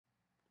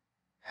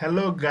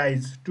Hello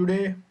guys,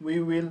 today we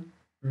will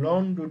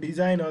learn to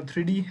design a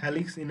 3D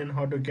helix in an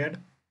AutoCAD.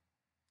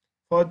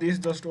 For this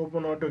just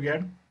open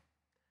AutoCAD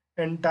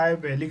and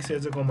type helix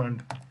as a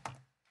command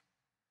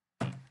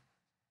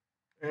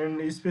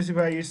and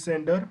specify its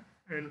center,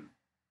 and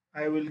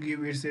I will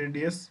give its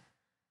radius.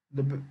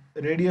 The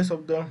radius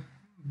of the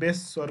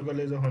base circle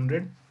is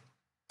 100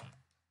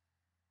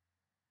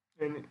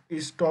 and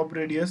its top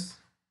radius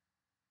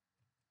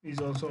is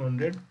also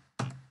 100,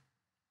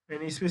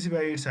 and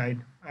specify its height.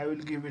 I will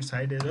give its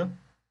height as a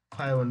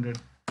 500.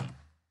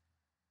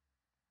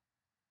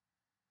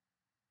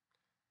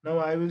 Now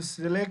I will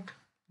select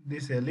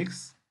this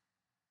helix,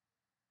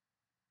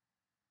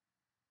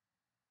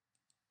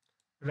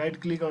 right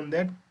click on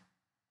that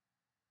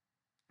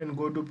and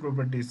go to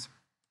properties,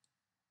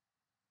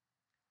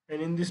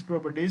 and in this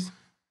properties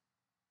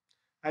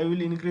I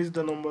will increase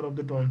the number of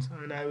the tones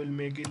and I will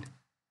make it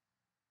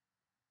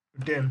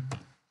 10.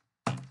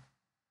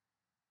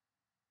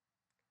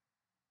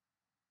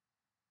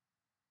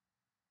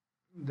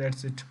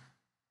 That's it,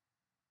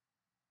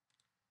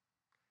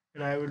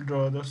 and I will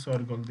draw the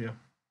circle there,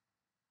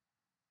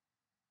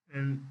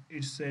 and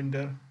its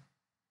center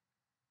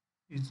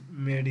is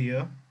made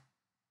here,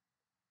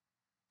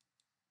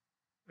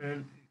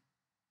 and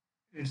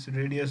its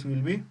radius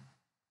will be,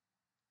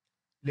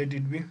 let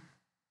it be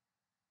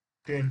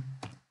 10.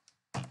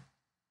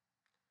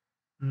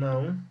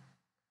 Now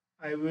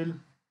I will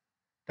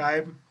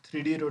type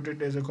 3D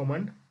rotate as a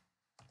command,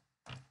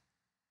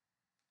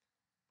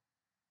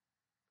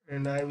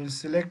 and I will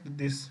select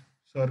this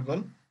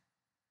circle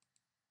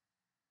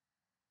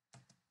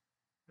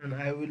and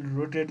I will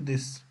rotate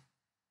this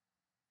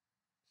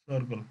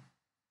circle.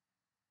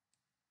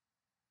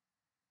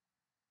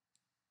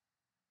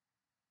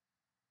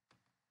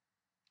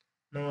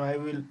 Now I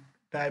will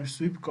type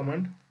sweep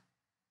command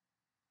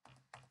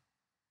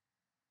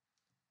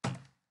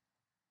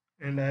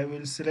and I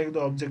will select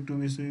the object to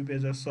be sweep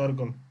as a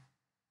circle,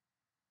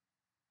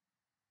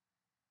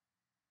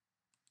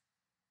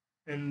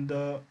 and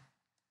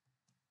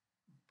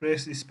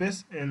press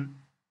space and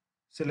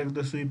select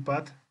the sweep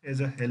path as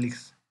a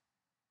helix.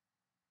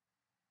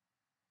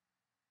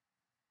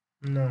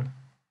 Now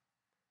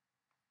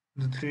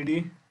the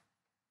 3D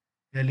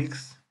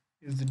helix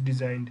is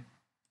designed.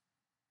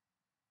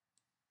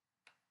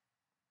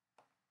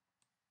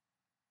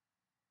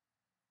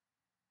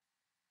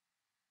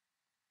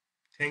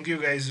 Thank you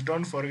guys.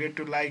 Don't forget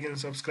to like and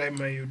subscribe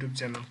my YouTube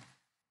channel.